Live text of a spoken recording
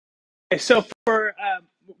So for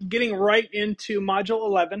getting right into Module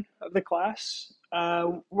 11 of the class,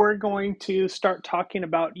 we're going to start talking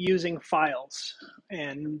about using files.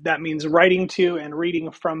 And that means writing to and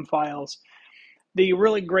reading from files. The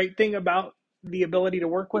really great thing about the ability to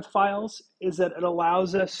work with files is that it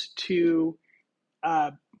allows us to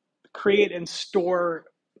uh, create and store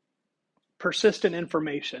persistent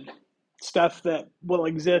information, stuff that will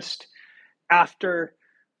exist after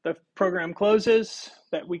the program closes,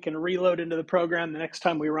 that we can reload into the program the next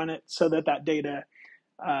time we run it so that that data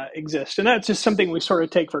exists. And that's just something we sort of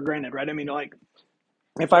take for granted, right? I mean, like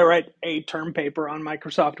if I write a term paper on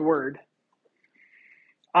Microsoft Word,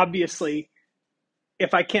 obviously,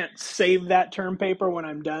 if I can't save that term paper when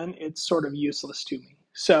I'm done, it's sort of useless to me.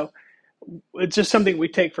 So it's just something we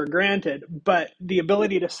take for granted, but the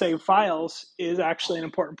ability to save files is actually an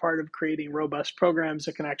important part of creating robust programs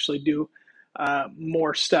that can actually do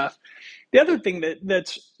more stuff. The other thing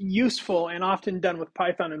that's useful and often done with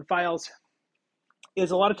Python and files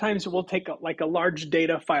is a lot of times we'll take like a large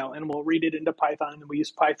data file and we'll read it into Python, and we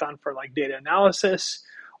use Python for like data analysis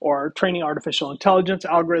or training artificial intelligence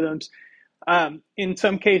algorithms. In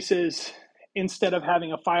some cases, instead of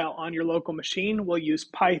having a file on your local machine, we'll use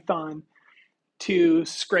Python to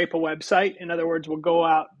scrape a website. In other words, we'll go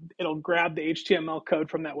out, it'll grab the HTML code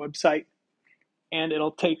from that website, and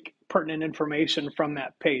it'll take pertinent information from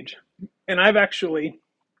that page. And I've actually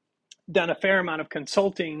done a fair amount of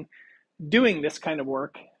consulting doing this kind of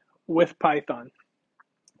work with Python,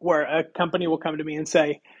 where a company will come to me and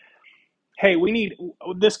say, hey, we need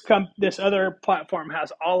this other platform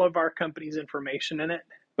has all of our company's information in it,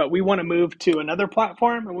 but we want to move to another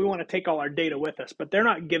platform and we want to take all our data with us, but they're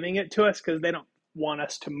not giving it to us because they don't want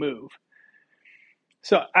us to move.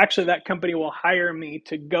 So actually that company will hire me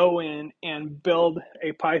to go in and build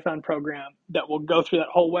a Python program that will go through that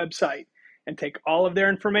whole website and take all of their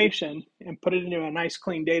information and put it into a nice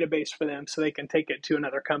clean database for them so they can take it to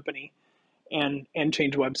another company and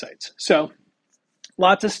change websites. So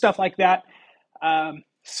lots of stuff like that.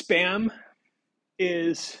 Spam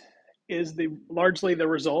is largely the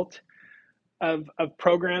result of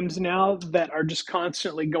programs now that are just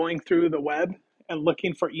constantly going through the web and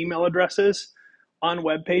looking for email addresses on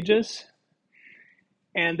web pages.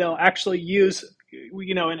 And they'll actually use,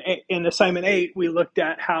 in assignment 8, we looked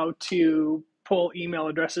at how to pull email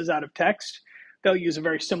addresses out of text. They'll use a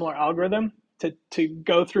very similar algorithm to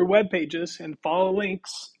go through web pages and follow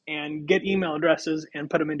links and get email addresses and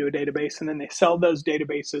put them into a database. And then they sell those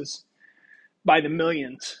databases by the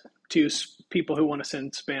millions to people who want to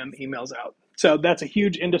send spam emails out. So that's a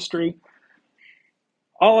huge industry.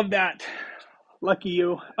 All of that, lucky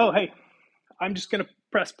you. Oh, hey, I'm just going to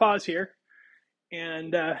press pause here.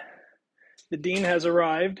 And the dean has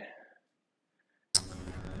arrived.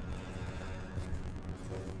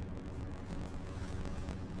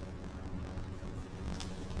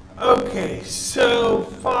 Okay, so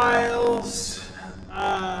files,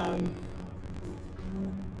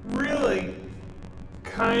 really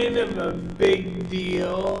kind of a big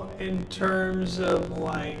deal in terms of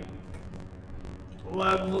like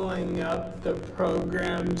leveling up the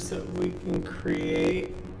programs that we can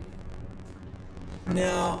create.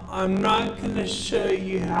 Now, I'm not going to show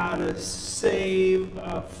you how to save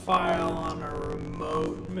a file on a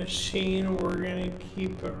remote machine. We're going to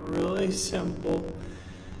keep it really simple.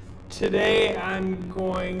 Today, I'm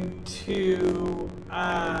going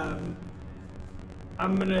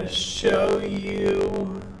to show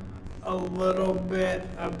you a little bit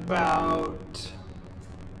about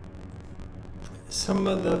some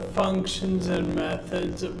of the functions and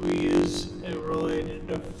methods that we use related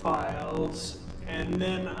to files. And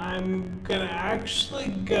then I'm going to actually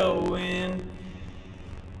go in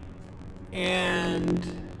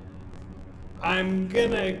and I'm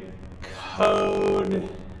going to code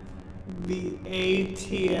the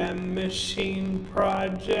ATM machine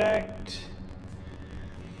project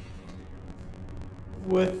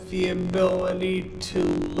with the ability to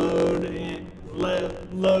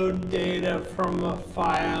load data from a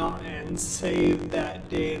file and save that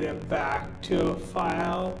data back to a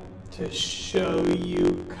file, to show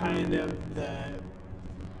you kind of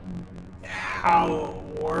how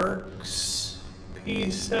it works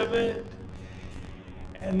piece of it.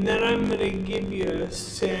 And then I'm going to give you a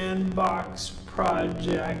sandbox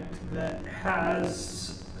project that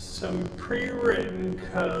has some pre-written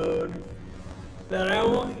code that I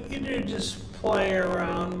want you to just play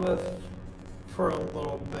around with for a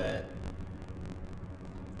little bit.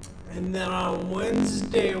 And then on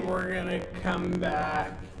Wednesday, we're going to come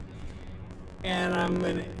back and I'm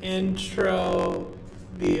going to intro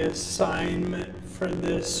the assignment for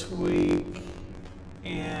this week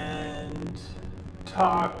and and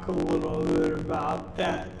talk a little bit about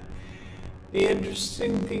that. The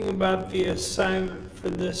interesting thing about the assignment for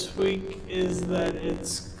this week is that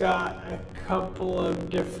it's got a couple of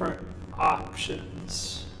different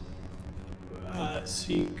options.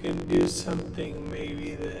 So you can do something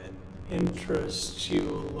maybe that interests you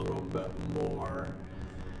a little bit more,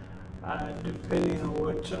 depending on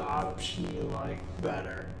which option you like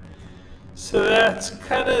better. So that's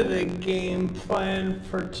kind of the game plan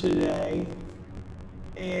for today.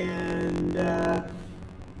 And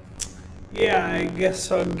yeah, I guess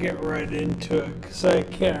I'll get right into it because I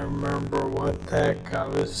can't remember what the heck I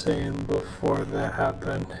was saying before that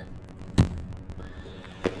happened.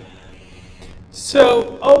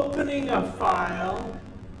 So opening a file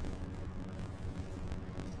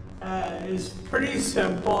is pretty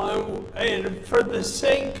simple, and for the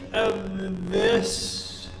sake of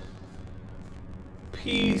this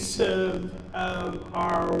piece of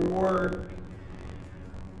our work,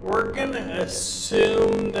 we're going to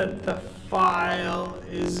assume that the file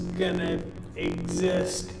is going to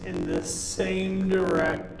exist in the same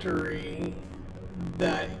directory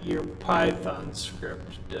that your Python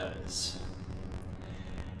script does.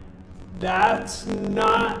 That's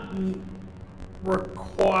not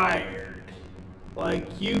required.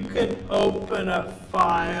 Like, you can open a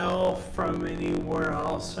file from anywhere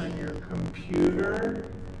else on your computer,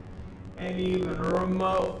 and even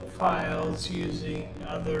remote files using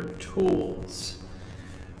other tools.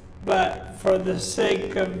 But for the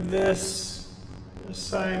sake of this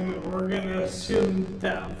assignment, we're going to assume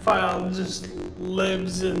that file just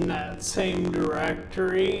lives in that same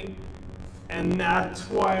directory, and that's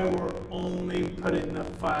why we're only putting the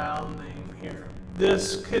file name here.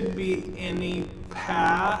 This could be any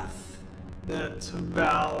path that's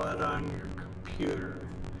valid on your computer.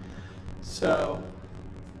 So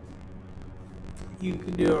you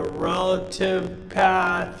can do a relative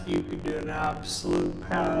path, you can do an absolute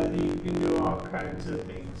path, you can do all kinds of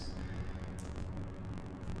things.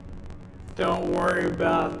 Don't worry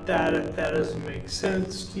about that if that doesn't make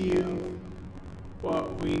sense to you.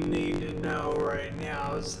 What we need to know right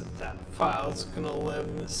now is that that file is going to live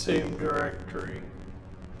in the same directory.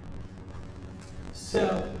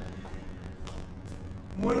 So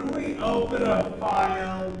when we open a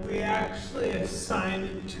file, we actually assign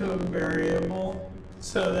it to a variable.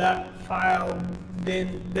 So that file,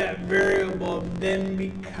 then that variable then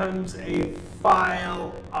becomes a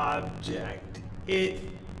file object. It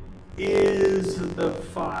is the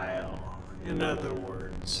file, in other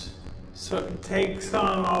words. So it takes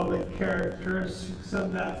on all the characteristics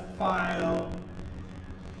of that file.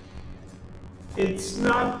 It's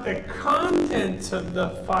not the contents of the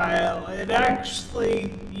file. It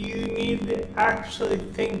actually, you need to actually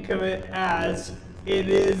think of it as it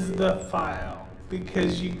is the file,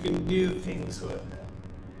 because you can do things with it.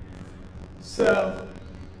 So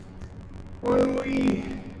when we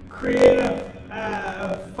create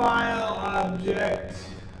a file object,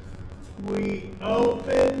 we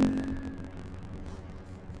open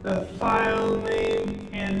the file name,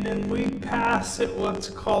 and then we pass it what's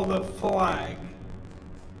called a flag.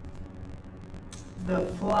 The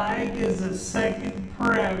flag is a second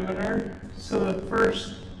parameter. So the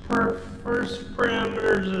first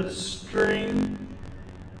parameter is a string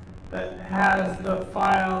that has the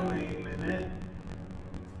file name in it.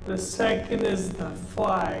 The second is the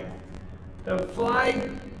flag. The flag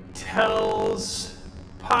tells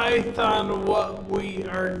Python what we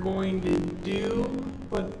are going to do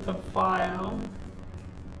with the file.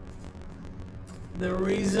 The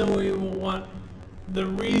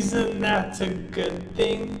reason that's a good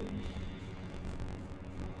thing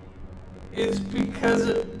is because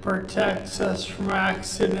it protects us from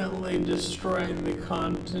accidentally destroying the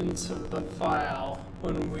contents of the file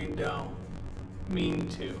when we don't mean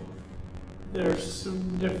to. There's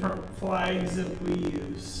some different flags that we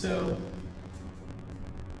use. So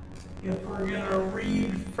if we're going to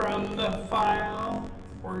read from the file,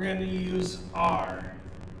 we're going to use R.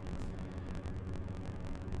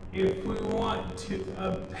 If we want to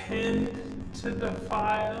append to the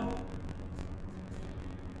file,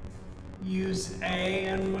 use A.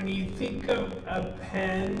 And when you think of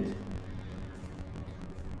append,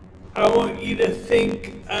 I want you to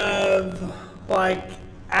think of like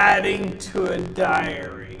adding to a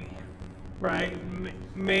diary, right?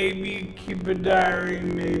 Maybe you keep a diary,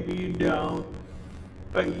 maybe you don't,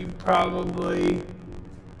 but you probably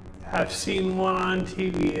have seen one on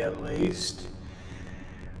TV at least.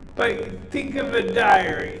 But think of a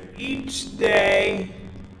diary. Each day,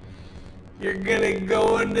 you're going to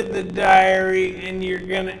go into the diary and you're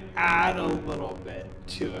going to add a little bit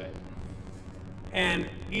to it. And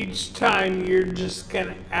each time you're just going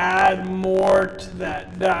to add more to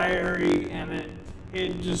that diary, and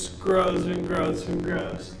it just grows and grows and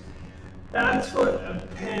grows. That's what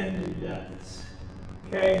append does.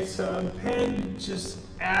 Okay, so append just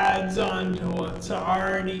adds on to what's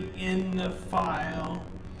already in the file.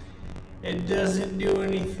 It doesn't do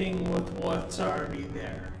anything with what's already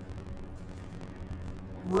there.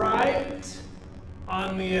 Write,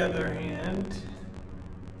 on the other hand,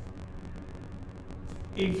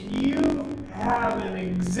 if you have an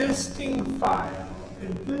existing file,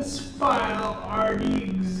 if this file already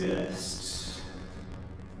exists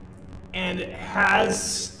and it has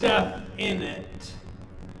stuff in it,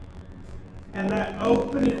 and I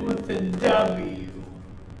open it with a W,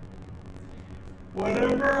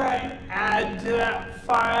 whatever I add to that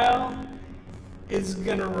file is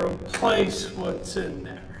going to replace what's in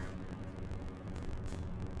there.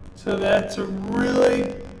 So that's a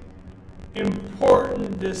really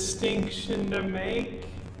important distinction to make,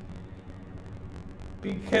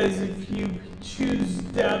 because if you choose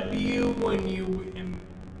W when you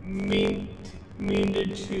mean to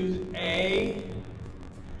choose A,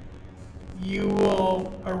 you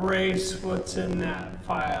will erase what's in that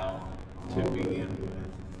file to begin with.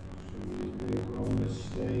 So we make a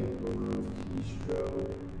mistake or a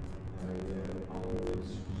keystroke, always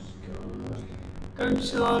just gone. Don't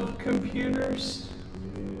you love computers?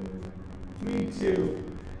 Yeah. Me too.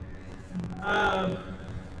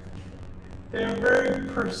 They're very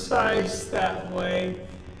precise that way,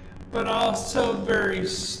 but also very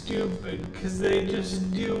stupid because they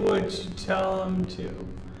just do what you tell them to.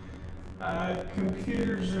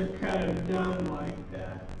 Computers are kind of dumb like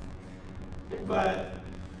that. But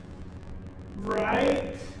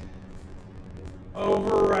write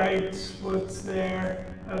overwrites what's there,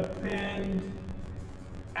 append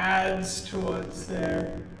adds to what's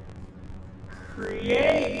there,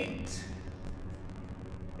 create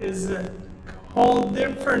is a whole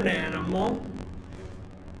different animal.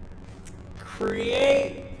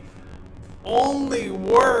 Create only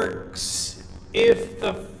works if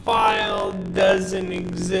the file doesn't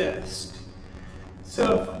exist.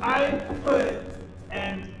 So if I put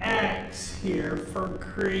an X here for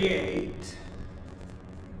create,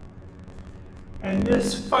 and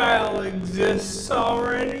this file exists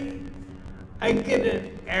already, I get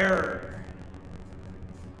an error.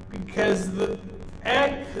 Because the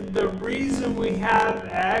reason we have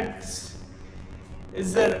X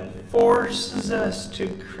is that it forces us to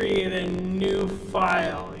create a new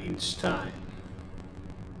file each time.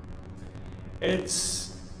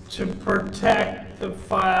 It's to protect the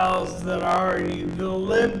files that already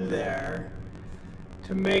live there,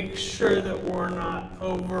 to make sure that we're not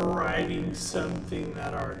overwriting something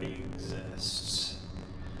that already exists.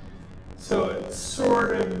 So it's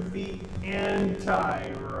sort of the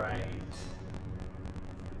anti-write.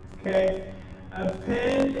 Okay?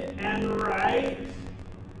 Append and write.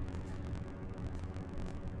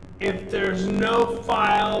 If there's no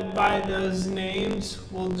file by those names,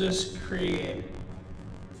 we'll just create.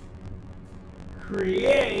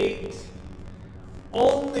 Create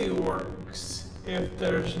only works if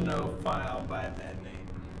there's no file by that name.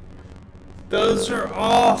 Those are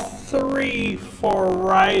all three for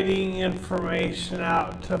writing information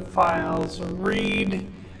out to files. Read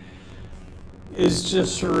is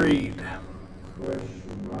just read.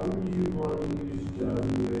 Question, why would you want to use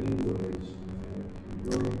W anyways?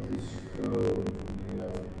 If you wrote this code, you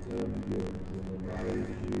have W, then why would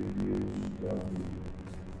you use W?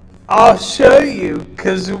 I'll show you,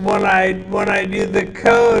 because when I do the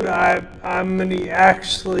code, I'm going to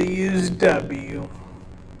actually use W.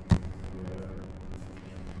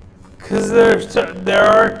 Because there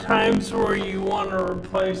are times where you want to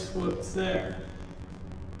replace what's there.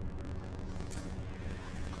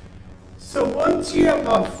 So once you have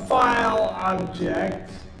a file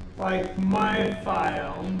object, like my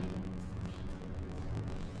file,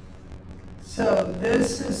 so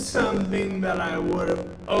this is something that I would have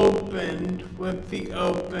opened with the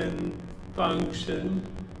open function.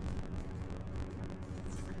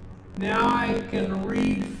 Now I can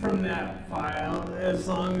read from that file as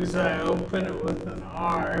long as I open it with an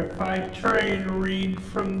R. If I try and read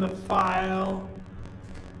from the file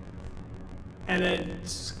and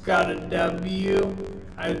it's got a W,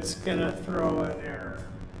 it's going to throw an error.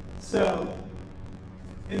 So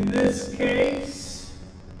in this case,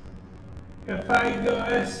 if I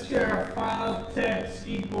go str file text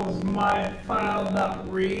equals my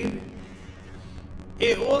file.read,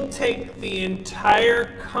 it will take the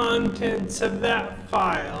entire contents of that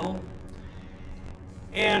file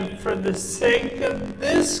And for the sake of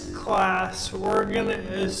this class, we're going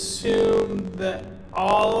to assume that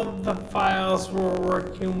all of the files we're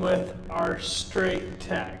working with are straight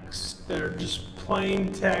text. They're just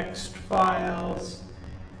plain text files.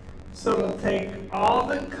 So we'll take all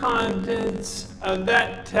the contents of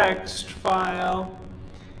that text file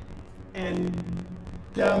and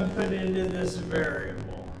dump it into this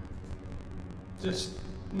variable. Just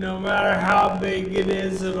no matter how big it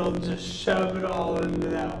is, it'll just shove it all into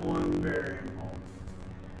that one variable.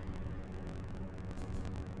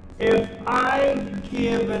 If I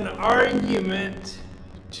give an argument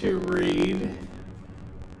to read,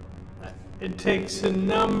 it takes a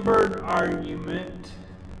numbered argument,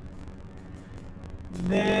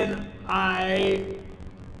 then I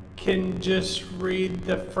can just read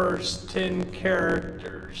the first 10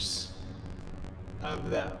 characters of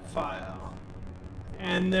that file.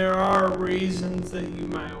 And there are reasons that you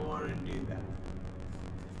might want to do that.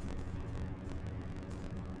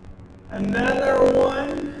 Another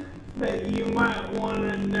one that you might want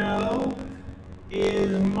to know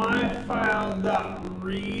is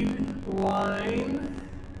myFile.readLine.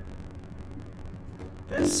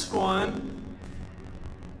 This one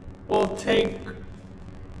will take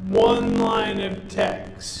one line of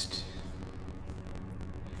text.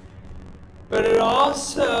 But it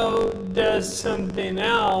also does something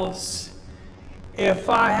else. If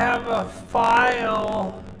I have a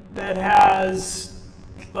file that has,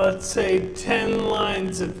 let's say, 10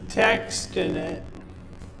 lines of text in it,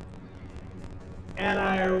 and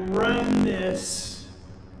I run this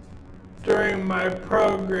during my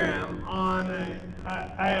program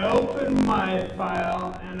I open my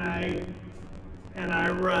file and I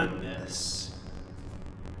run this.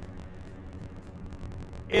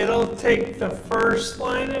 It'll take the first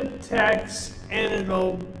line of text and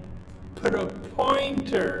it'll put a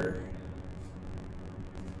pointer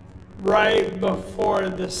right before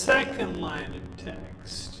the second line of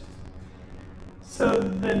text. So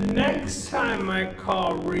the next time I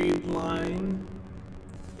call readLine,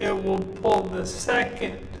 it will pull the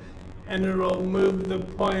second and it'll move the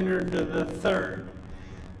pointer to the third.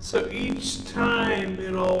 So each time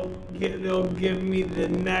it'll give me the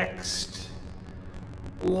next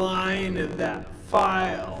line of that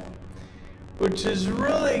file, which is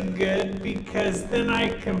really good because then I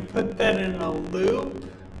can put that in a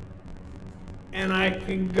loop and I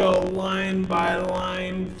can go line by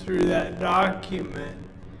line through that document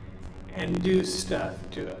and do stuff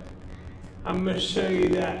to it. I'm going to show you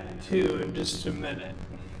that too in just a minute.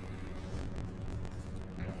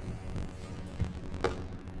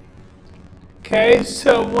 Okay,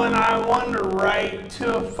 so when I want to write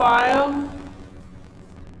to a file,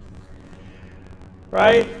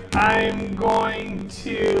 right, I'm going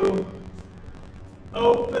to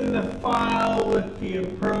open the file with the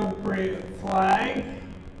appropriate flag.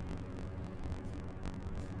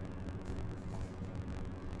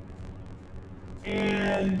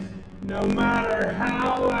 And no matter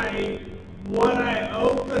what I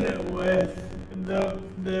open it with, the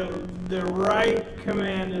write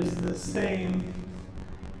command is the same.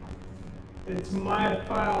 It's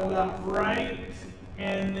myFile.write,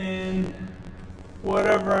 and then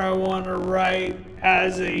whatever I want to write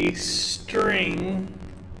as a string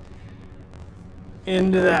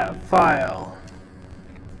into that file.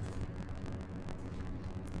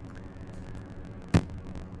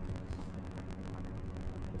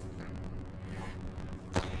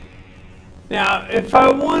 Now, if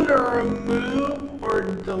I want to remove or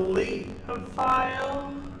delete a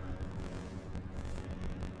file,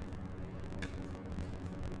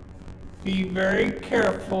 be very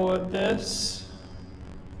careful with this,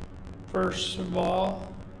 first of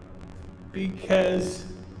all, because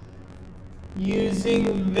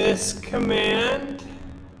using this command,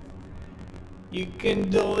 you can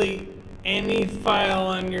delete any file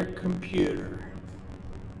on your computer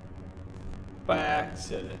by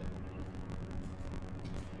accident.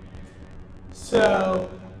 So,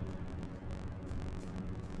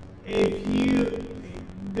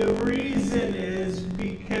 the reason is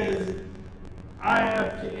because I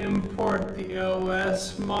have to import the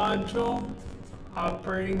OS module,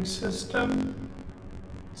 operating system.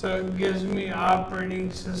 So it gives me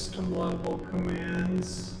operating system level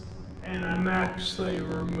commands, and I'm actually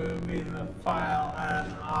removing the file at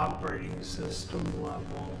an operating system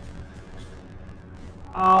level.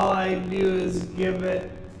 All I do is give it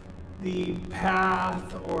the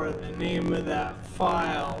path or the name of that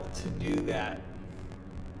file to do that.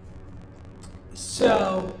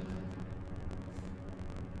 So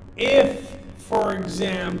if, for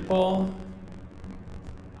example,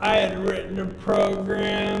 I had written a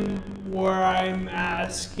program where I'm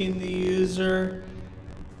asking the user,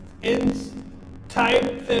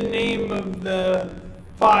 type the name of the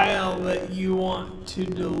file that you want to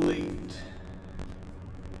delete.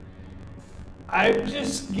 I've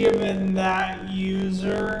just given that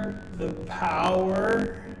user the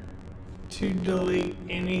power to delete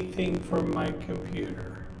anything from my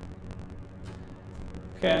computer.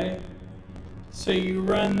 Okay? So you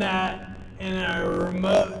run that in a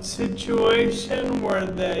remote situation where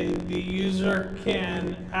the user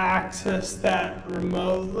can access that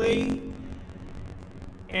remotely,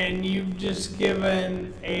 and you've just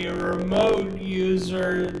given a remote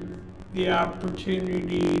user the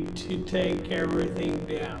opportunity to take everything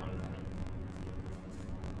down.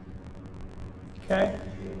 Okay?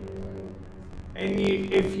 And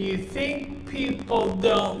if you think people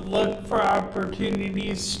don't look for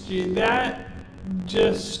opportunities to do that,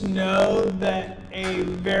 just know that a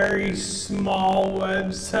very small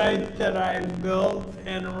website that I built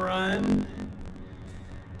and run,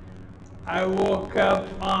 I woke up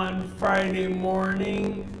on Friday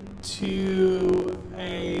morning to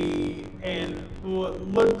what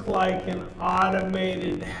looked like an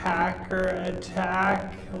automated hacker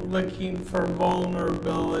attack looking for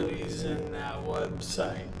vulnerabilities in that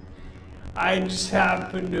website. I just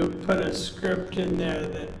happened to put a script in there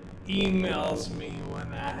that emails me when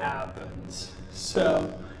that happens.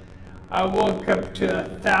 So I woke up to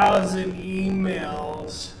 1,000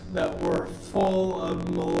 emails that were full of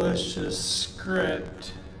malicious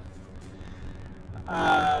script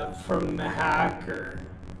from the hacker.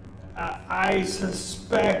 I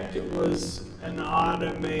suspect it was an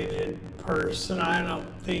automated person. I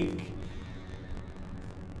don't think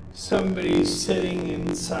somebody's sitting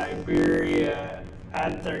in Siberia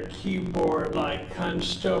at their keyboard, like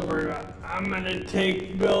hunched over, I'm gonna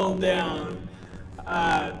take Bill down,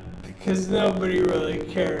 because nobody really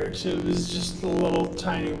cares. It was just a little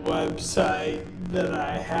tiny website that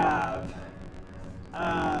I have.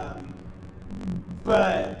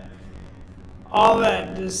 But all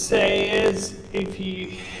that to say is, if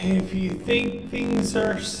you think things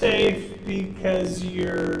are safe because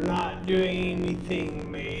you're not doing anything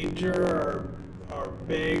major or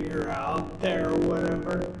big or out there or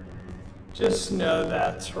whatever, just know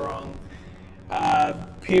that's wrong.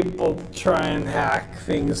 People try and hack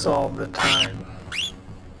things all the time,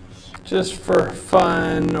 just for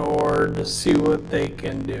fun or to see what they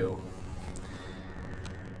can do.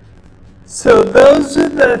 So those are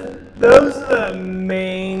the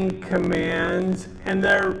main commands, and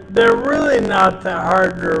they're really not that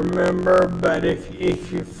hard to remember. But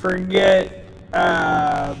if you forget,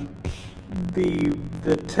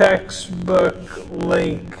 the textbook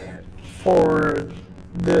link for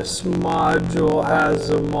this module has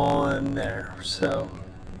them all in there. So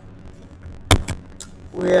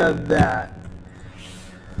we have that.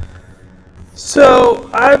 So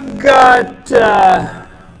I've got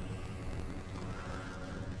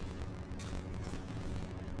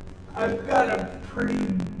a pretty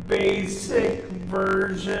basic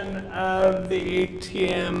version of the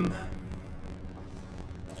ATM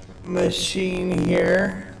machine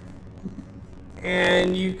here,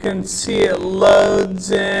 and you can see it loads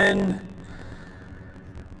in.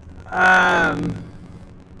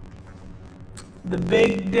 The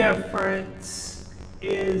big difference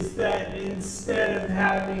is that instead of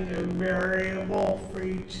having a variable for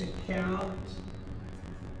each account,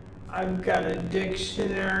 I've got a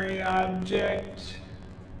dictionary object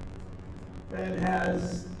that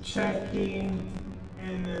has checking,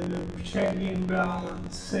 and then the checking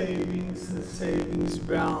balance, savings, the savings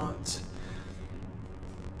balance.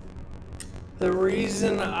 The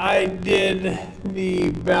reason I did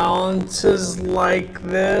the balances like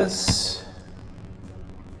this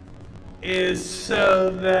is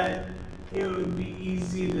so that it would be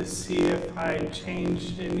easy to see if I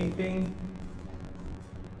changed anything.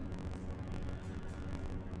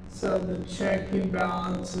 So the checking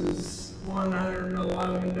balance is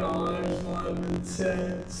 $111.11.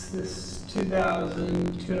 This is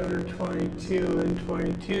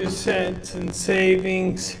 $2,222.22 in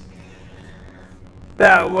savings.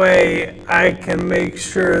 That way I can make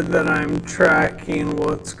sure that I'm tracking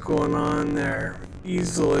what's going on there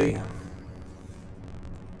easily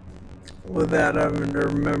without having to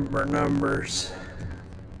remember numbers.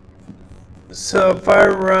 So if I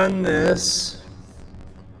run this,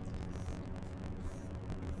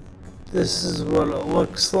 this is what it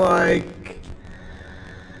looks like.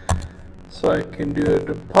 So I can do a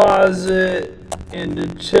deposit into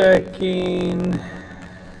checking,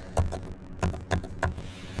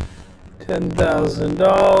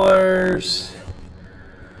 $10,000.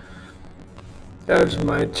 There's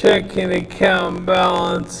my checking account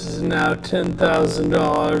balance is now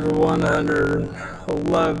 $10,000,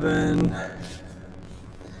 111.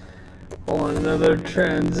 On another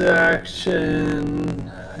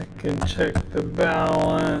transaction, I can check the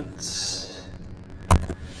balance.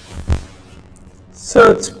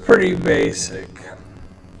 So it's pretty basic,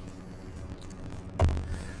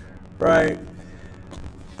 right?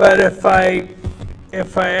 But if I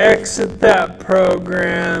exit that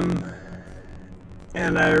program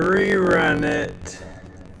and I rerun it,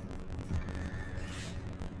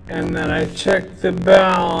 and then I check the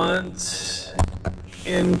balance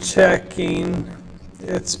in checking,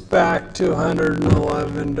 it's back to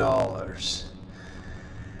 $111,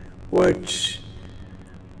 which,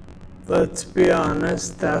 let's be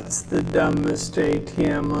honest, that's the dumbest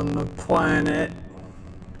ATM on the planet.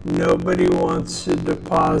 Nobody wants to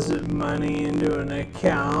deposit money into an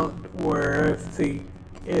account where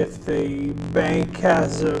if the bank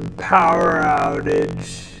has a power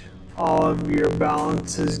outage, all of your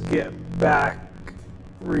balances get back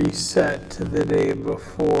reset to the day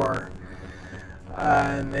before,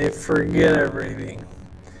 and they forget everything.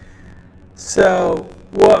 So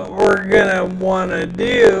what we're gonna want to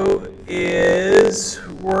do is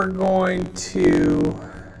we're going to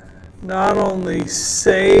not only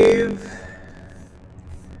save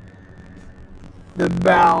the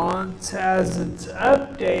balance as it's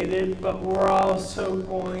updated, but we're also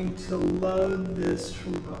going to load this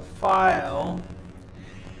from a file.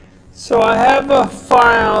 So I have a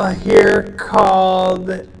file here called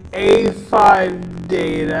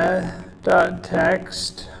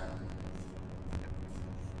a5data.txt.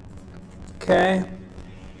 Okay.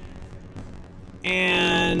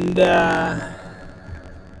 And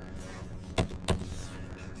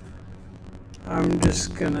I'm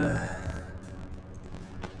just gonna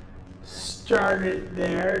start it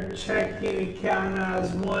there. Checking account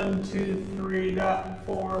has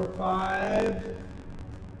 123.45,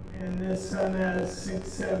 and this one has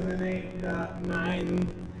 678.90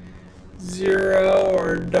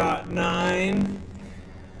 or .9.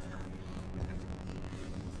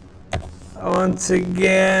 Once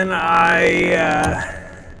again, I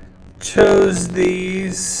chose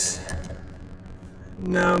these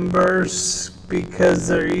numbers because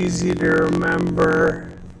they're easy to remember,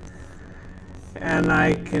 and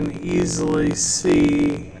I can easily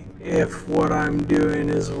see if what I'm doing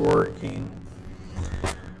is working.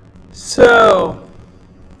 So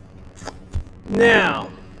now,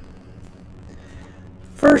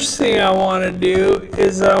 first thing I want to do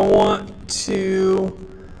is I want to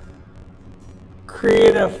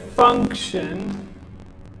create a function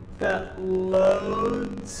that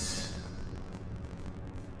loads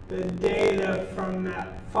the data from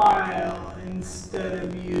that file instead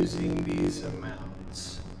of using these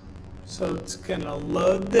amounts. So it's going to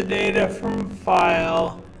load the data from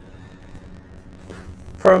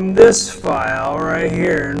this file right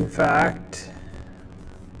here, in fact,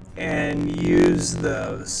 and use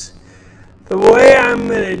those. The way I'm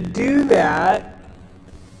going to do that,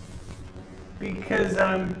 because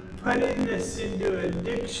I'm putting this into a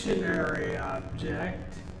dictionary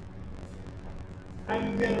object,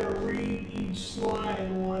 I'm going to read each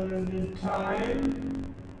line one at a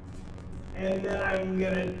time, and then I'm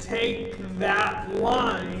going to take that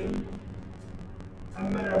line,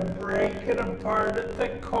 I'm going to break it apart at the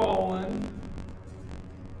colon.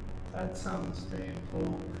 That sounds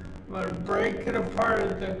painful. I'm going to break it apart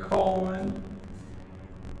at the colon,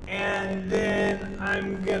 and then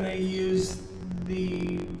I'm going to use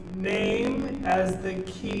the name as the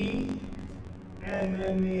key, and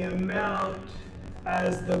then the amount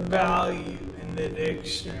as the value in the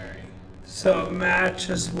dictionary, so it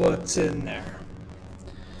matches what's in there.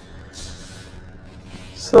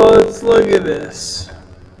 So let's look at this.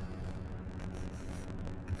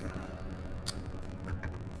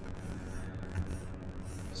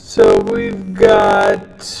 So we've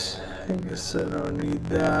got, I guess I don't need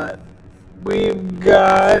that. We've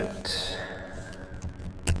got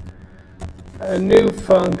a new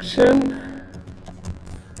function,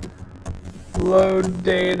 load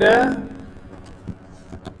data.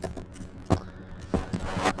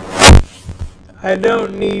 I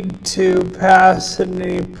don't need to pass in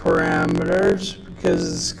any parameters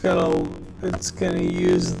because it's gonna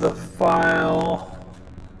use the file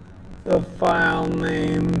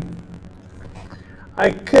name. I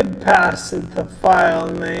could pass it the file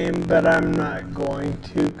name, but I'm not going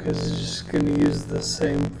to because it's just going to use the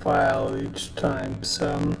same file each time. So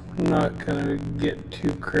I'm not going to get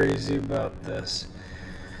too crazy about this.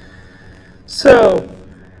 So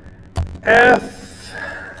f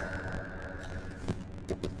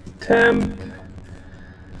temp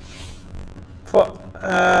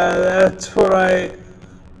that's what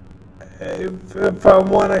if I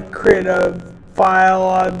want to create a file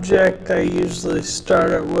object, I usually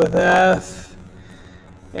start it with F,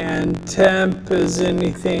 and temp is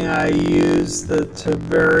anything I use that's a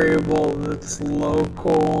variable that's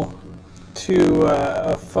local to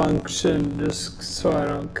a function, just so I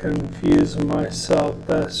don't confuse myself.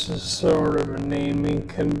 That's just sort of a naming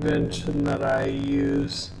convention that I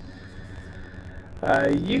use.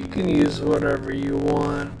 You can use whatever you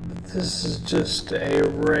want. This is just a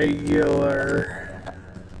regular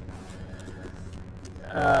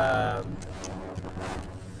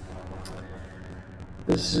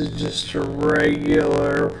this is just a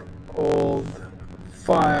regular old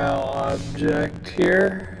file object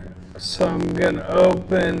here. So I'm going to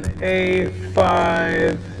open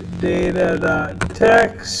A5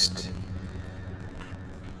 data.txt,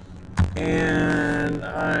 and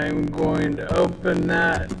I'm going to open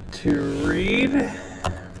that to read.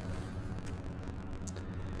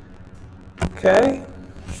 Okay.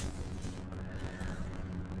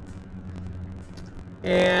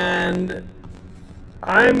 And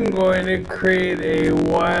I'm going to create a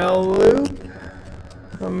while loop.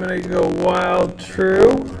 I'm going to go while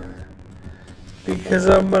true, because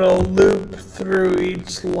I'm going to loop through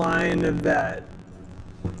each line of that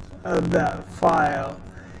file.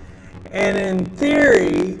 And in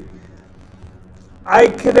theory, I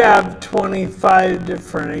could have 25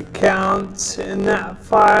 different accounts in that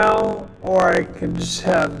file, or I could just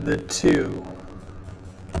have the 2.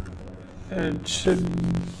 And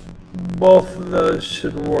both of those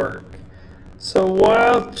should work. So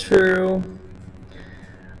while true,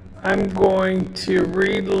 I'm going to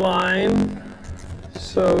read line.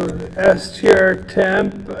 So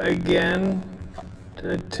strtemp, again,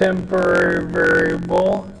 a temporary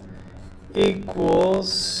variable,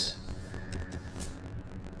 equals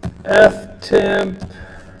ftemp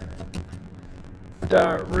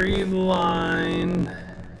dot read line.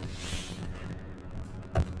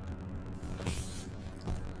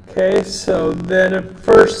 Okay, so then the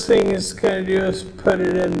first thing it's going to do is put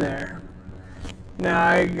it in there. Now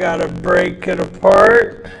I got to break it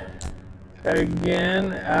apart.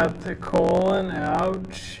 Again, at the colon,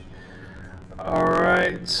 ouch.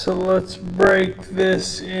 Alright, so let's break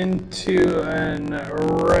this into an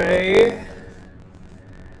array.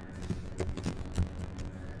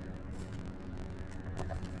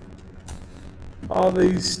 All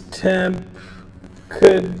these temp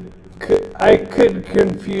I could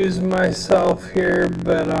confuse myself here,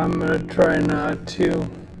 but I'm going to try not to.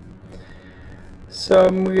 So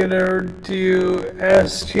I'm going to do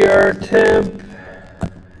strtemp,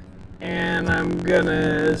 and I'm going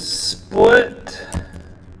to split,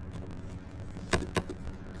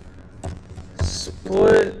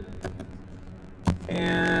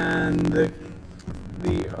 and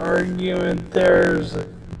the argument there is a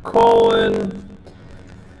colon.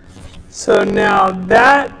 So now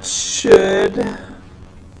that should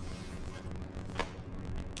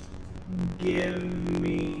give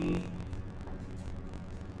me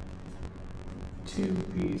 2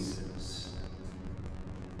 pieces,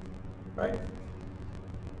 right?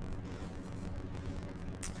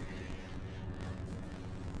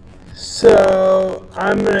 So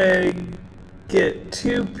I'm going to get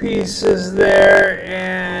 2 pieces there,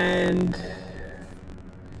 and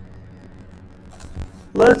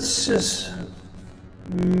let's just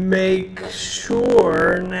make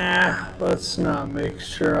sure, let's not make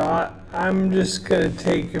sure. I'm just going to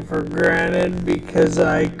take it for granted, because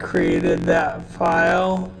I created that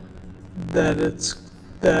file,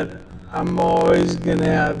 that I'm always going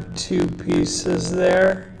to have 2 pieces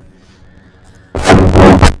there.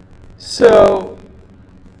 So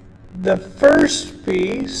the first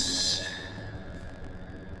piece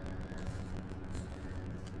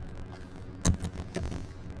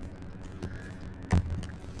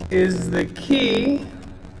is the key,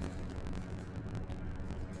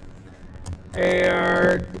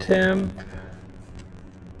 artemp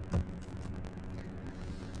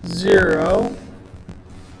 0,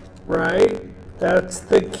 right? That's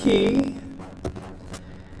the key.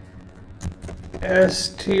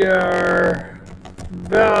 str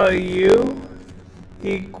value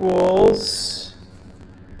equals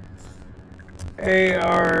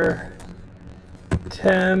artemp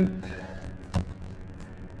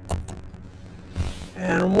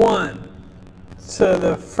and 1. So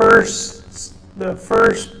the first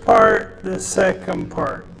part, the second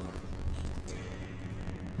part.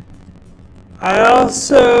 I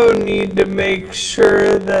also need to make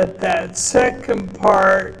sure that that second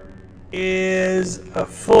part is a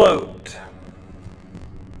float.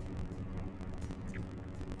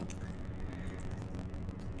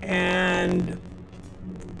 And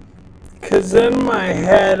because in my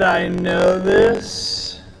head I know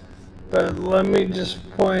this, but let me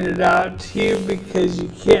just point it out to you because you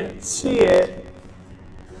can't see it.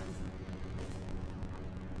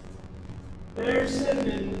 There's an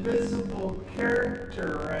invisible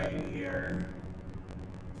character right here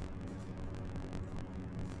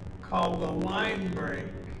called a line break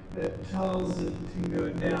that tells it to go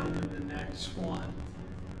down to the next one.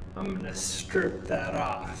 I'm going to strip that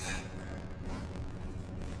off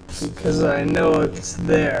because I know it's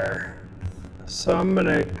there. So I'm going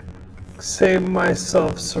to save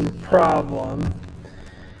myself some problem.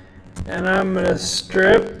 And I'm going to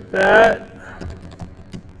strip that.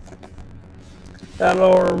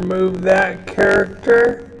 That'll remove that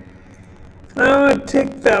character. And I'm going to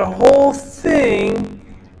take that whole thing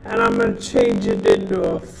and I'm going to change it into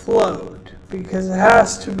a float because it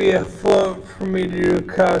has to be a float for me to do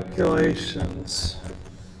calculations.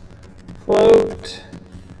 Float.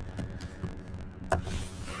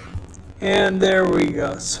 And there we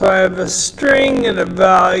go. So I have a string and a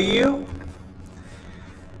value.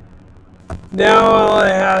 Now all I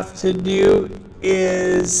have to do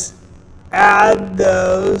is add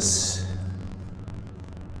those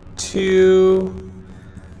to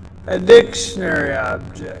a dictionary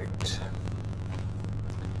object.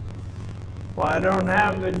 Well, I don't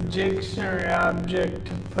have a dictionary object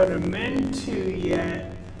to put them into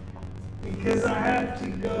yet because I have to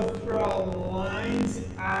go through all the lines,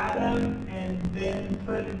 add them, and then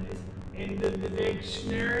put it into the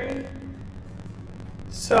dictionary.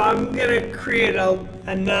 So I'm going to create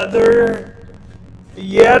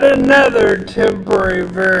yet another temporary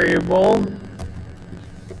variable,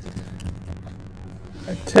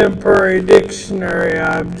 a temporary dictionary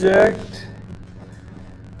object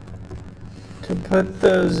to put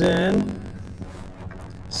those in.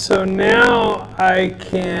 So now I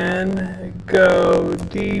can go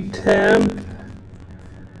dtemp,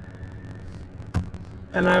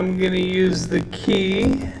 and I'm going to use the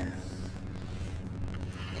key.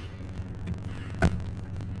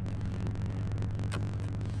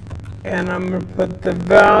 And I'm going to put the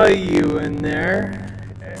value in there,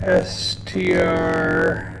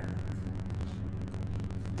 str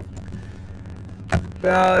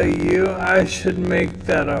value. I should make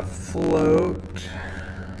that a float.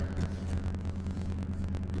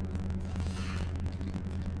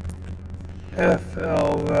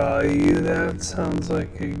 FL value, that sounds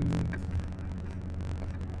like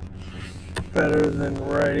better than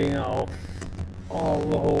writing all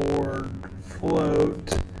the whole word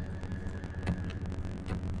float.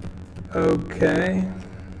 Okay.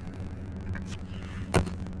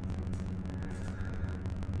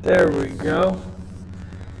 There we go.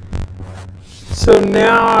 So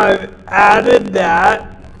now I've added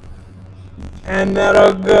that, and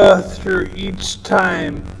that'll go through each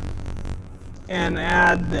time and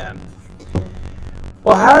add them.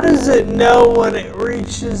 Well, how does it know when it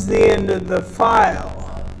reaches the end of the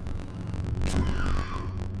file?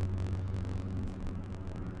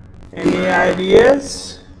 Any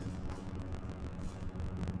ideas?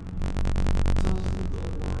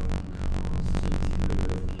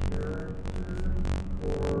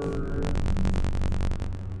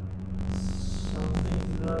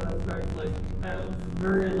 At the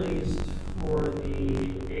very least, for the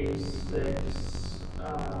A6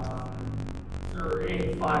 or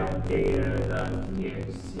A5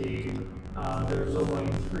 data.txt, there's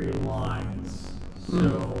only 3 lines.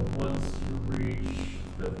 So once you reach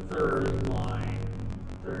the 3rd line,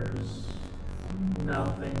 there's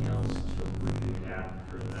nothing else to read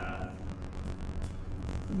after that.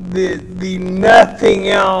 The nothing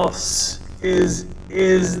else is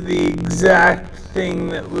the exact thing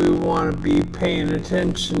that we want to be paying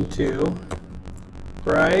attention to,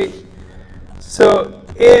 right? So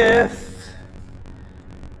if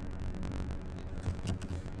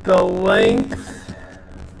the length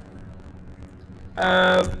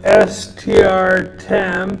of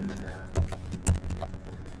strtemp,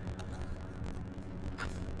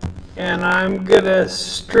 and I'm gonna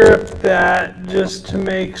strip that just to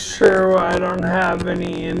make sure I don't have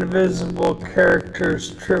any invisible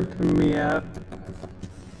characters tripping me up,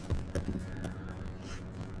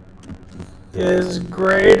 is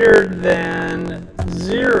greater than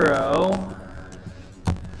 0,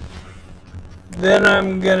 then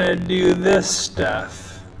I'm gonna do this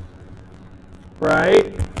stuff,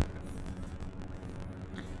 right?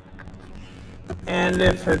 And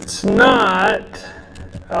if it's not,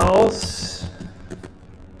 else,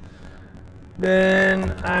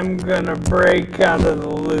 then I'm gonna break out of the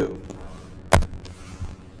loop.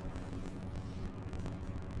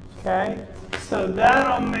 Okay? So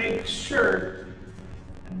that'll make sure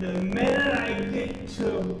the minute I get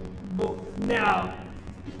to now.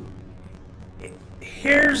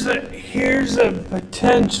 Here's a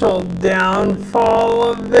potential downfall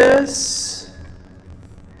of this.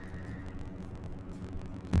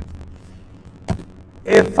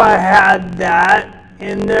 If I had that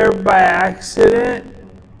in there by accident,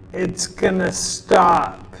 it's gonna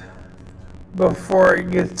stop before it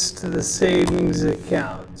gets to the savings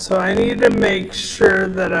account. So I need to make sure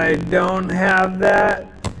that I don't have that.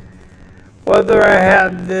 Whether I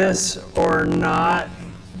have this or not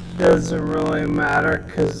doesn't really matter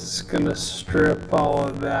because it's going to strip all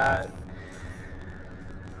of that.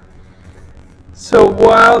 So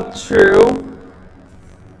while true,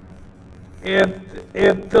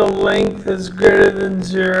 if the length is greater than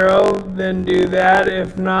 0, then do that.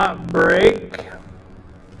 If not, break.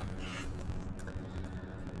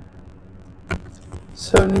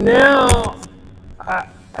 So now,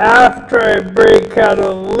 after I break out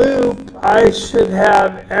a loop, I should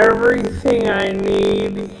have everything I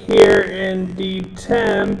need here in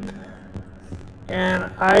dtemp,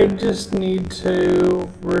 and I just need to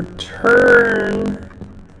return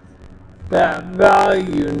that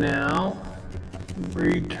value now.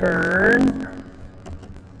 Return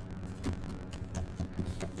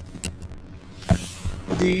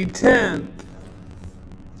dtemp.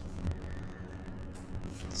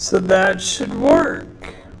 So that should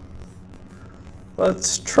work.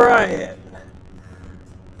 Let's try it.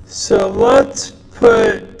 So let's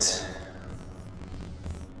put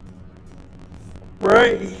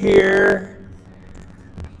right here,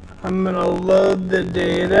 I'm going to load the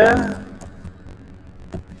data.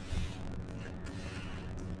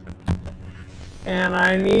 And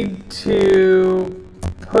I need to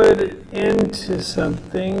put it into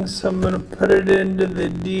something. So I'm going to put it into the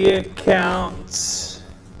D accounts.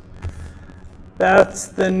 That's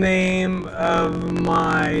the name of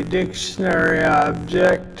my dictionary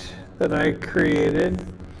object that I created.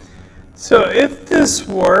 So if this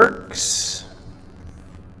works,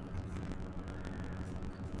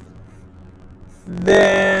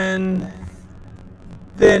 then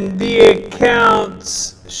the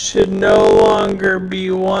accounts should no longer be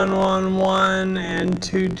 111 and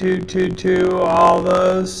 2222, all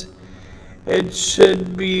those. It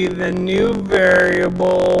should be the new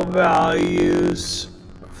variable values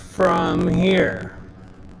from here.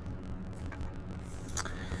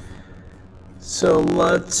 So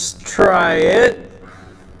let's try it,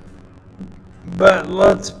 but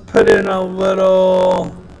let's put in a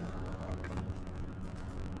little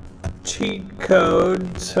cheat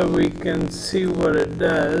code so we can see what it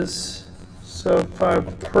does. So if I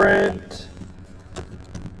print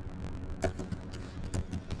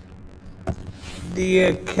the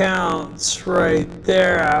accounts right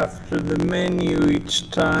there after the menu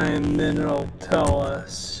each time, then it'll tell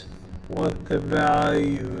us what the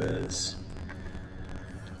value is.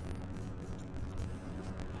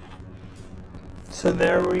 So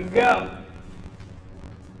there we go.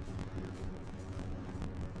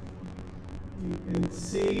 You can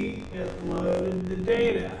see it loaded the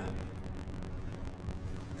data.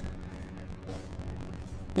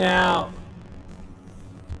 Now,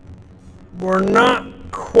 we're not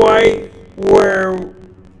quite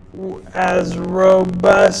as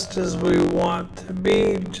robust as we want to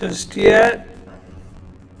be just yet,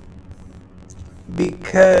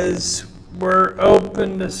 because we're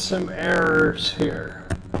open to some errors here.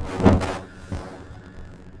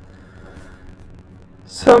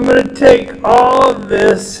 So I'm going to take all of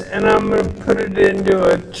this and I'm going to put it into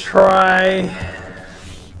a try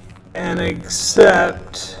and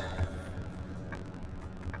accept.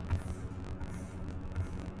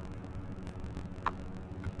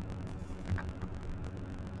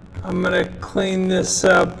 I'm going to clean this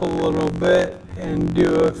up a little bit and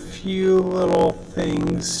do a few little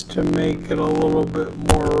things to make it a little bit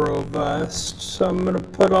more robust. So I'm going to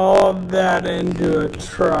put all of that into a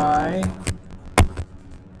try.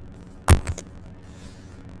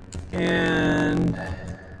 And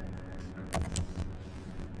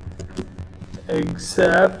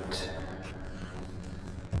accept,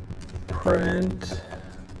 print,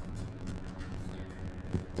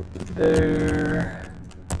 there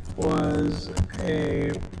was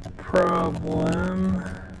a problem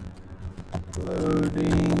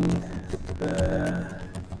loading the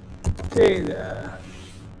data.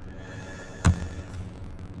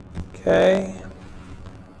 Okay.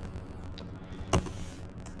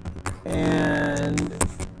 And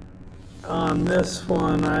on this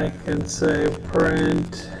one I can say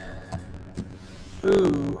print,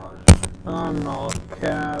 on all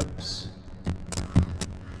caps,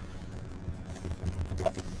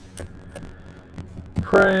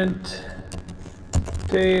 print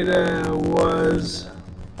data was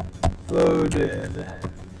loaded.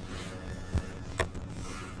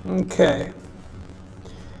 Okay.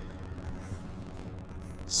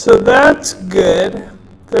 So that's good.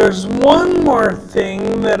 There's one more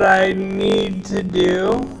thing that I need to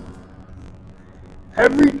do.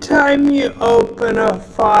 Every time you open a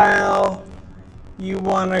file, you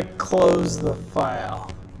want to close the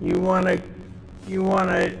file. You want to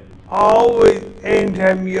always,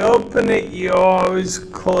 anytime you open it, you always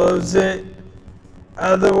close it.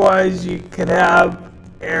 Otherwise, you could have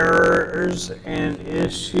errors and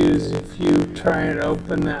issues if you try and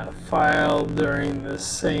open that file during the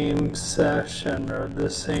same session or the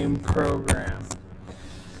same program.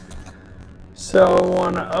 So I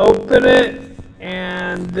want to open it,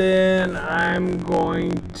 and then I'm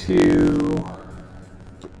going to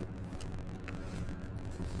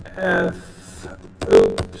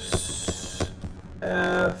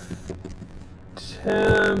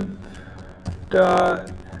temp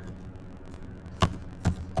dot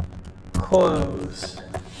close.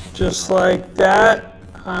 Just like that,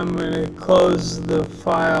 I'm going to close the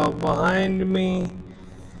file behind me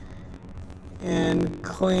and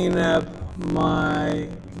clean up my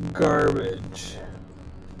garbage.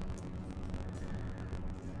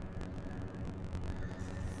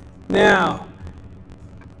 Now,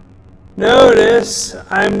 notice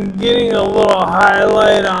I'm getting a little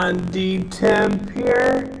highlight on dtemp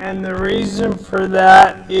here, and the reason for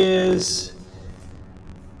that is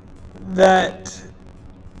that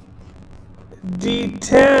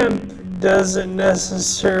dtemp doesn't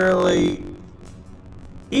necessarily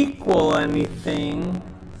equal anything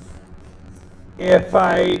if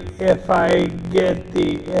I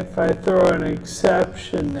throw an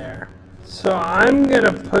exception there. So I'm going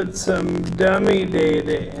to put some dummy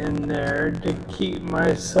data in there to keep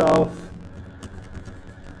myself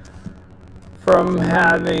from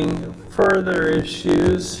having further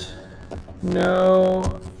issues.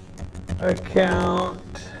 No account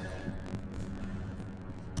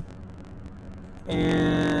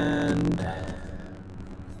and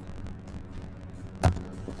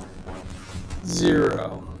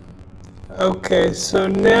 0. Okay, so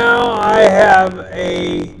now I have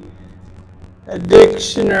a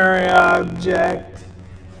dictionary object.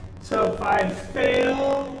 So if I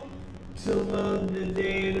fail to load the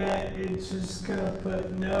data, it's just going to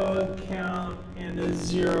put no account and a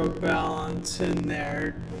 0 balance in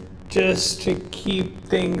there just to keep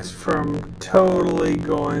things from totally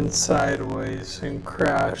going sideways and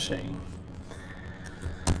crashing.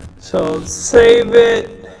 So let's save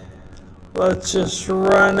it. Let's just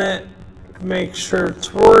run it, make sure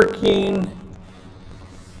it's working.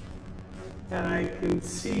 And I can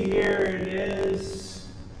see here it is.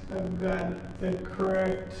 I've got the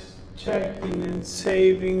correct checking and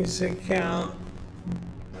savings account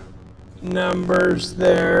numbers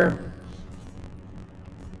there.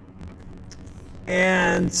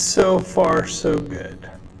 And so far, so good.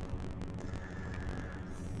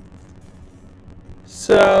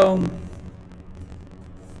 So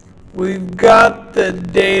we've got the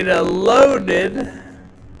data loaded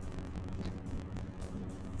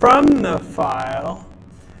from the file.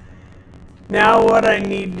 Now what I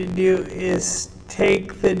need to do is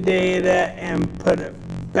take the data and put it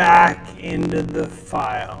back into the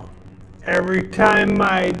file. Every time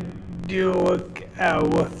I do a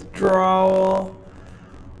withdrawal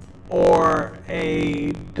or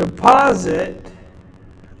a deposit,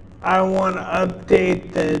 I want to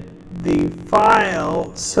update the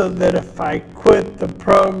file so that if I quit the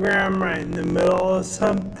program right in the middle of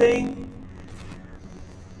something,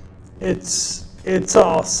 it's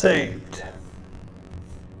all saved.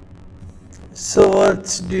 So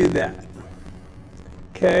let's do that.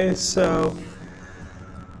 Okay, so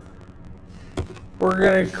we're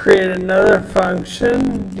going to create another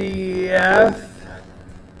function, def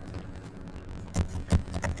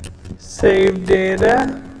save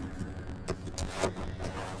data.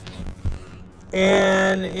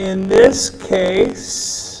 And in this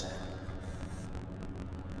case,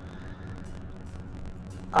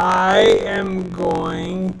 I am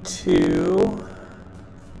going to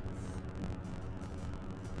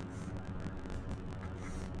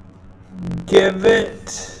give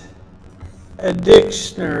it a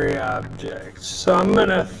dictionary object. So I'm going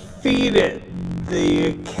to feed it the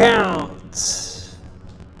accounts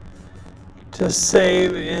to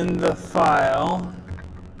save in the file.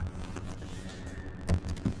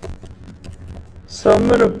 So I'm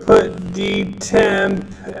going to put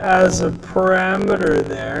dtemp as a parameter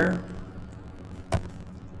there.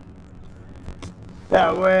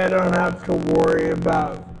 That way I don't have to worry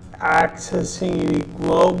about accessing any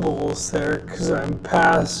globals there because I'm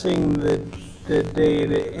passing the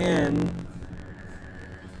data in.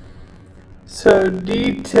 So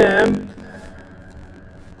dtemp,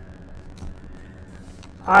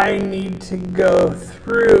 I need to go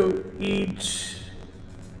through each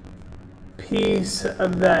piece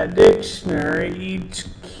of that dictionary, each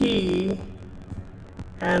key,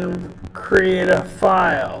 and create a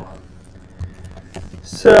file.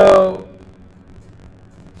 So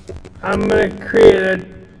I'm going to create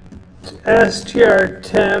a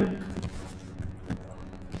strtemp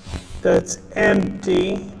that's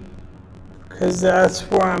empty because that's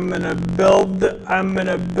where I'm going to build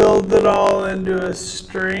it all into a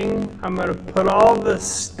string. I'm going to put all the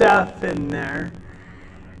stuff in there,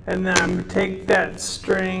 and then I'm going to take that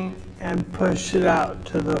string and push it out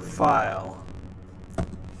to the file.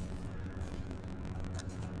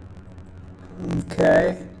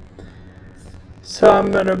 Okay, so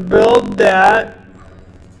I'm going to build that.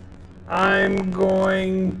 I'm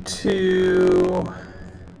going to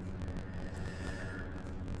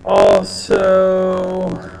also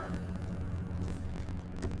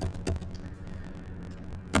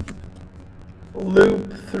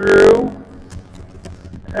loop through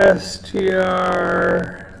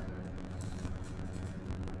str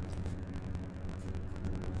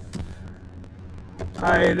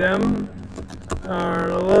item, or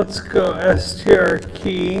let's go str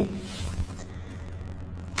key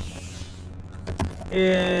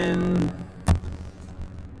in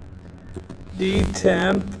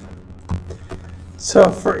dtemp. So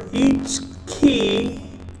for each key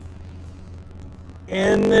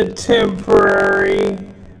in the temporary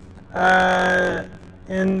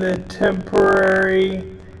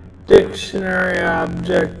dictionary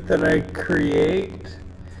object that I create,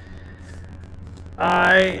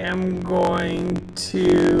 I am going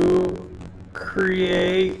to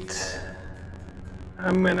create,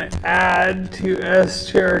 I'm going to add to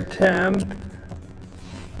strtemp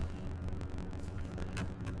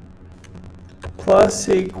plus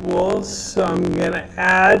equals, so I'm going to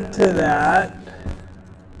add to that,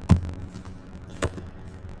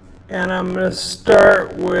 and I'm going to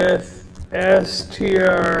start with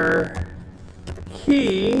str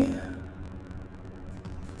key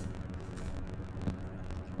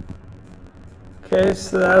Okay,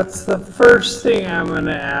 so that's the first thing I'm going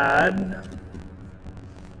to add.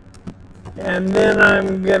 And then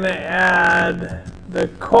I'm going to add the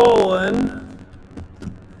colon,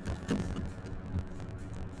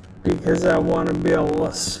 because I want to be able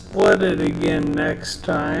to split it again next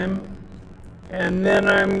time. And then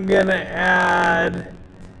I'm going to add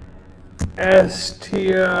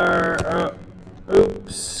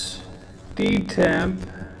dtemp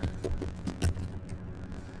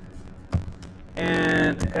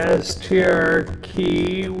and str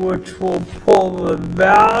key, which will pull the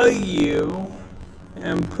value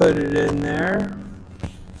and put it in there.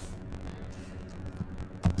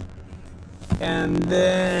 And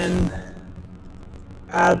then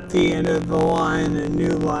at the end of the line, a new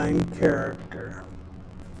line character,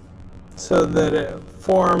 so that it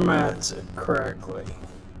formats it correctly.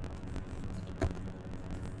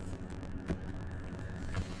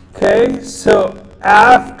 Okay, so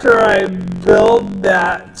after I build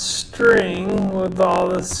that string with all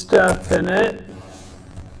the stuff in it,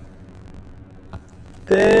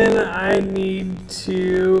 then I need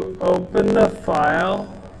to open the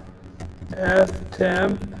file,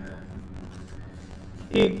 ftemp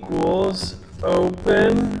equals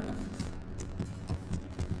open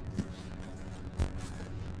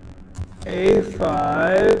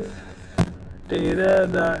a5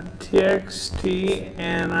 data.txt,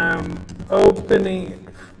 and I'm opening it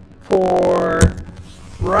for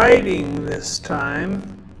writing this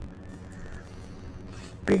time,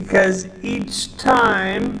 because each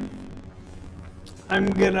time I'm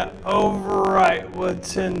going to overwrite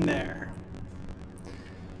what's in there.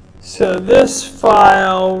 So this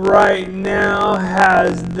file right now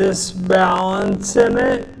has this balance in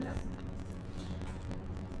it.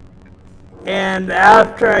 And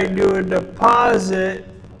after I do a deposit,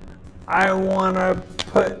 I want to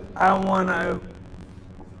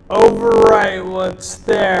overwrite what's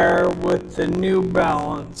there with the new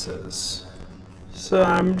balances. So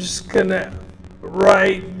I'm just going to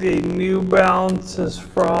write the new balances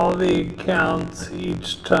for all the accounts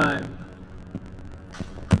each time.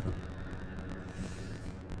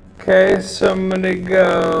 Okay, so I'm going to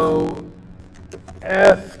go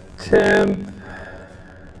ftemp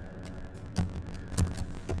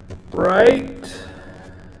write.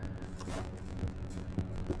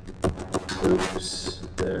 Oops,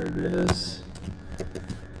 there it is.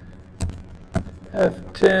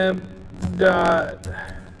 ftemp dot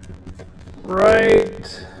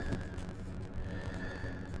write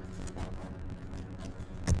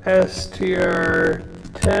str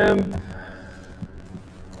temp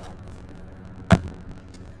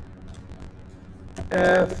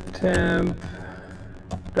ftemp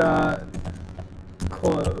dot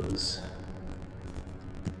close.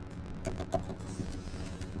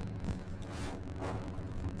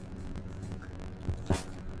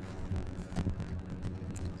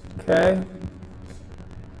 Okay.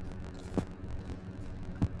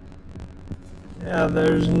 Now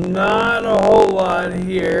there's not a whole lot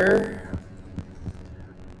here,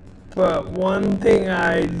 but one thing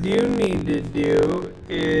I do need to do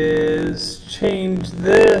is change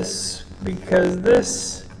this, because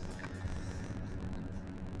this,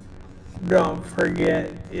 don't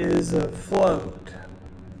forget, is a float.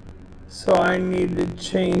 So I need to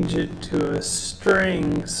change it to a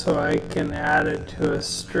string so I can add it to a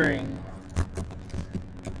string.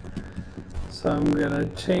 So I'm going to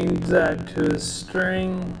change that to a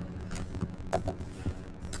string.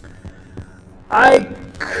 I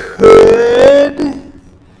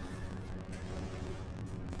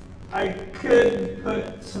could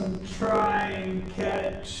put some try and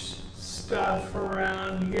catch stuff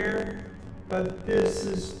around here, but this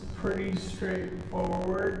is pretty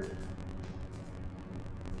straightforward.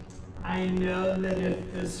 I know that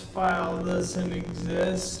if this file doesn't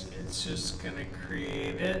exist, it's just going to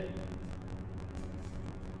create it.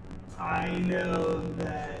 I know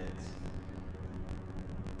that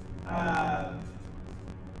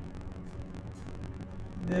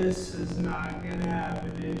this is not going to have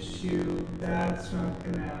an issue. That's not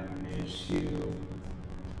going to have an issue.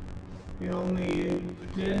 The only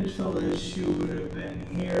potential issue would have been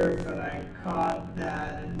here, but I caught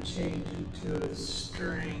that and changed it to a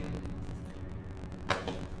string.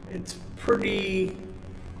 It's pretty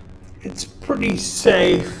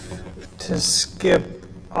safe to skip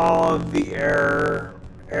all of the error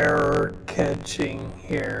catching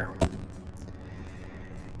here.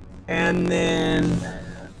 And then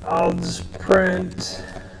I'll just print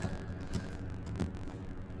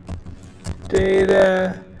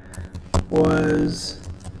data was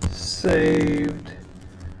saved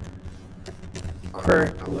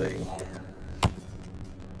correctly.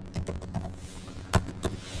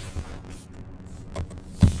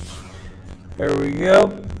 There we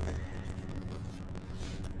go.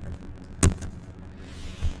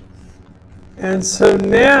 And so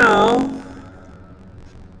now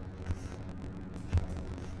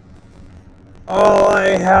all I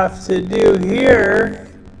have to do here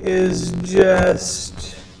is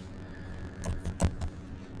just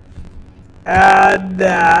add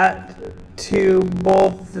that to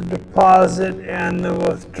both the deposit and the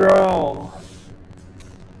withdrawal.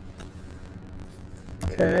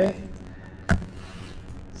 Okay.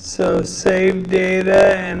 So save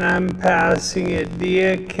data, and I'm passing it the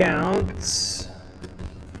accounts.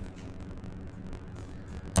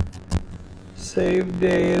 Save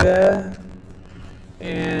data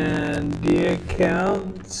and the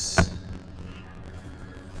accounts.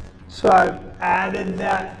 So I've added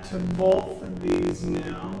that to both of these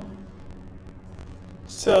now,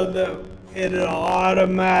 so that it'll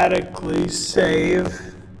automatically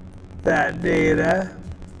save that data.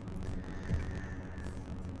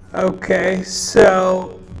 Okay,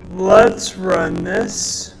 so let's run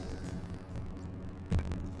this.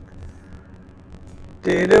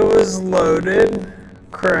 Data was loaded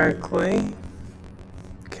correctly,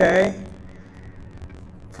 okay,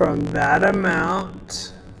 from that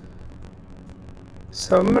amount.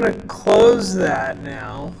 So I'm going to close that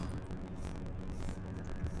now.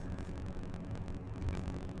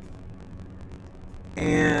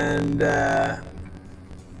 And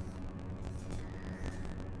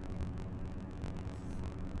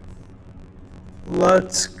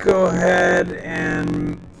let's go ahead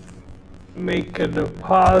and make a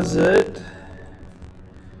deposit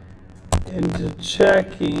into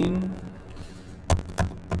checking.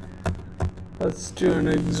 Let's do an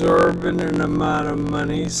exorbitant amount of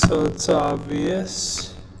money so it's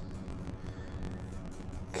obvious.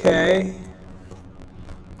 Okay.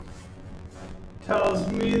 Tells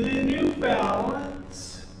me the new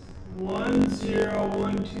balance,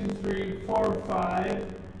 101234.5.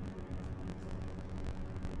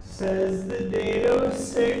 Says the data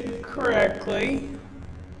was saved correctly.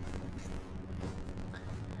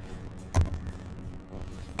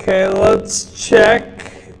 Okay, let's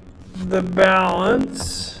check the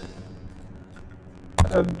balance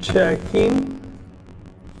of checking.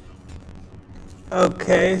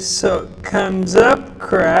 Okay, so it comes up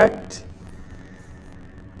correct.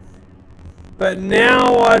 But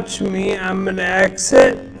now watch me, I'm going to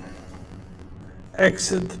exit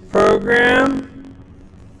the program.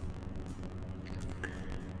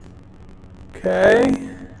 Okay.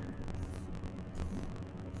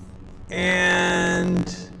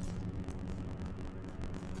 And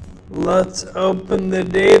let's open the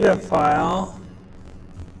data file.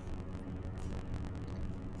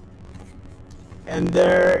 And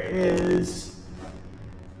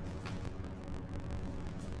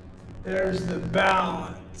there's the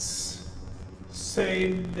balance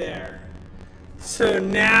saved there. So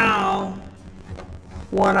now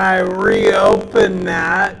when I reopen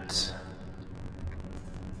that,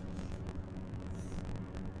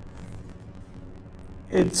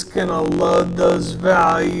 it's going to load those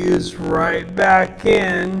values right back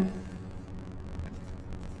in.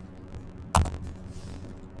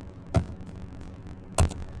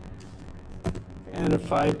 And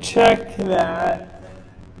if I check that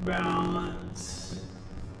balance,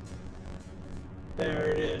 there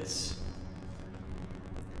it is.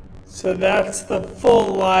 So that's the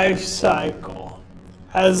full life cycle.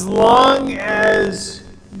 As long as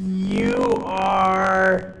you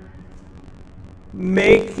are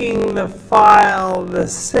making the file the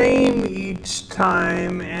same each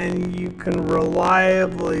time and you can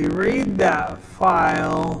reliably read that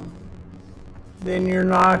file, then you're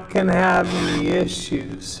not going to have any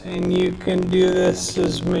issues. And you can do this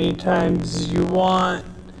as many times as you want.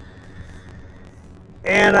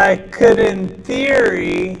 And I could, in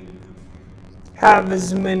theory, have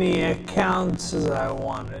as many accounts as I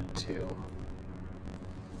wanted to.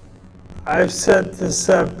 I've set this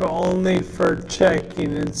up only for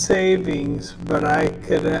checking and savings, but I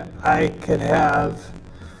could have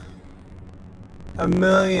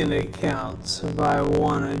 1,000,000 accounts if I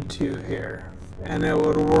wanted to here, and it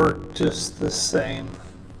would work just the same.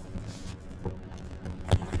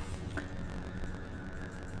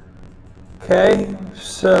 Okay,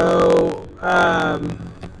 so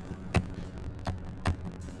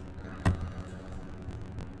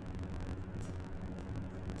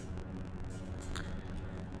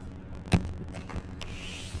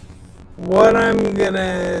what I'm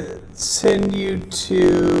gonna send you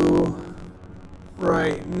to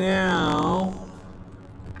right now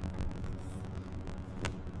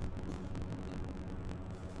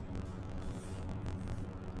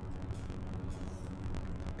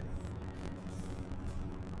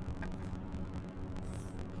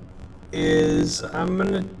is I'm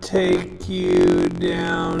gonna take you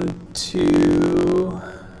down to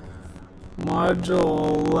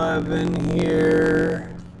module 11 here.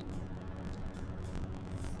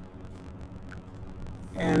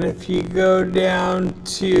 And if you go down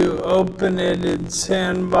to open it in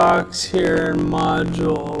Sandbox here in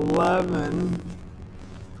module 11,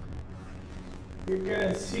 you're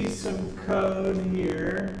going to see some code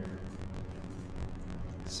here.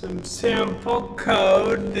 Some sample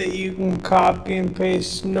code that you can copy and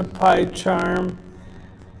paste into PyCharm.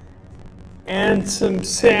 And some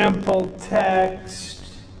sample text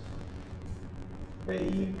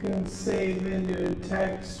that you can save into a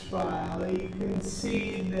text file. You can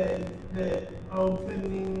see that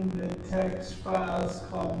opening the text file is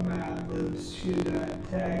called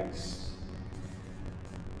madlibs2.txt.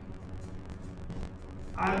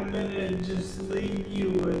 I'm going to just leave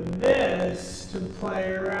you with this to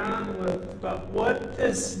play around with, but what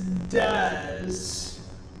this does,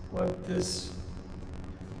 what this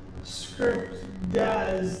script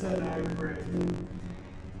does that I've written,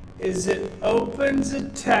 is it opens a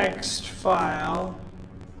text file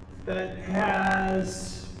that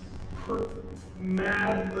has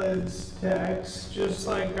madlibs text, just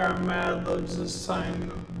like our madlibs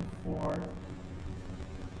assignment before.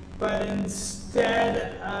 But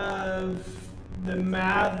instead of the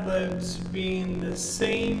madlibs being the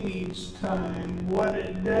same each time, what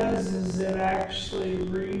it does is it actually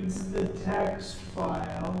reads the text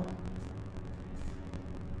file.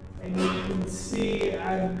 And you can see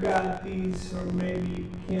I've got these, or maybe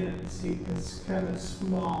you can't see because it's kind of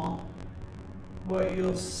small. What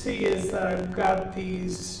you'll see is that I've got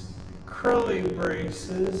these curly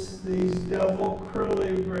braces, these double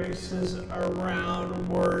curly braces around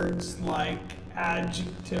words like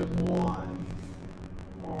adjective 1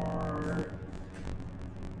 or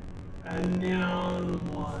a noun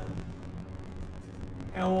 1.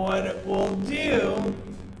 And what it will do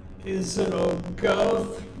is it'll go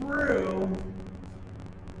through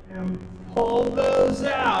and pull those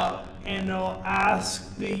out, and it'll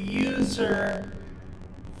ask the user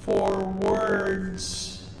for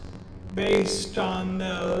words based on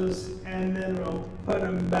those, and then it'll put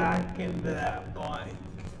them back into that blank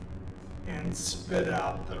and spit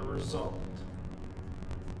out the result.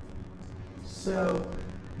 So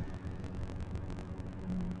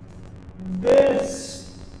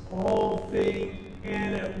this whole thing,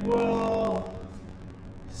 and it will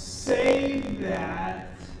save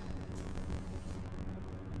that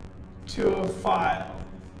to a file.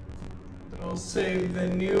 It'll save the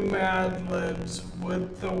new Mad Libs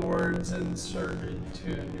with the words inserted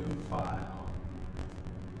to a new file.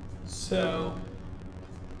 So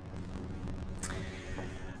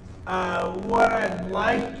what I'd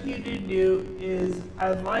like you to do is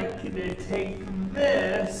I'd like you to take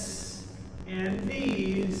this and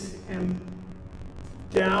these and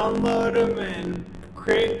download them and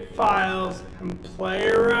create files and play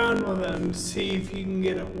around with them, see if you can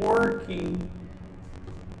get it working,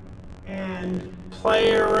 and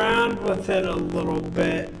play around with it a little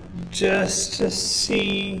bit just to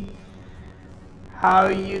see how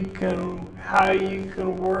you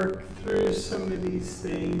can work through some of these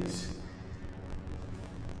things.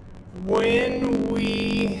 When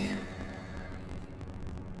we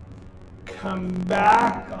come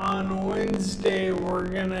back on Wednesday, we're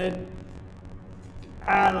gonna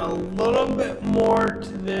add a little bit more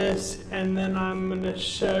to this, and then I'm gonna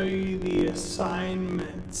show you the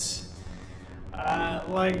assignments.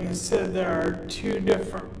 Like I said, there are 2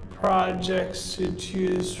 different projects to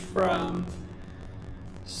choose from.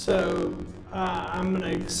 So I'm going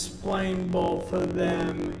to explain both of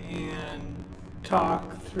them and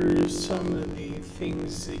talk through some of the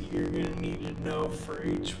things that you're going to need to know for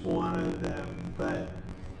each one of them. But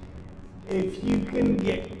if you can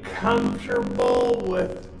get comfortable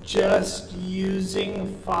with just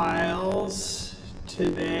using files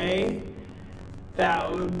today,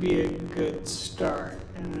 that would be a good start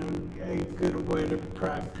and a good way to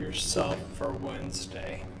prep yourself for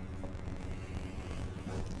Wednesday.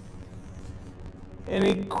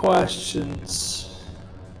 Any questions?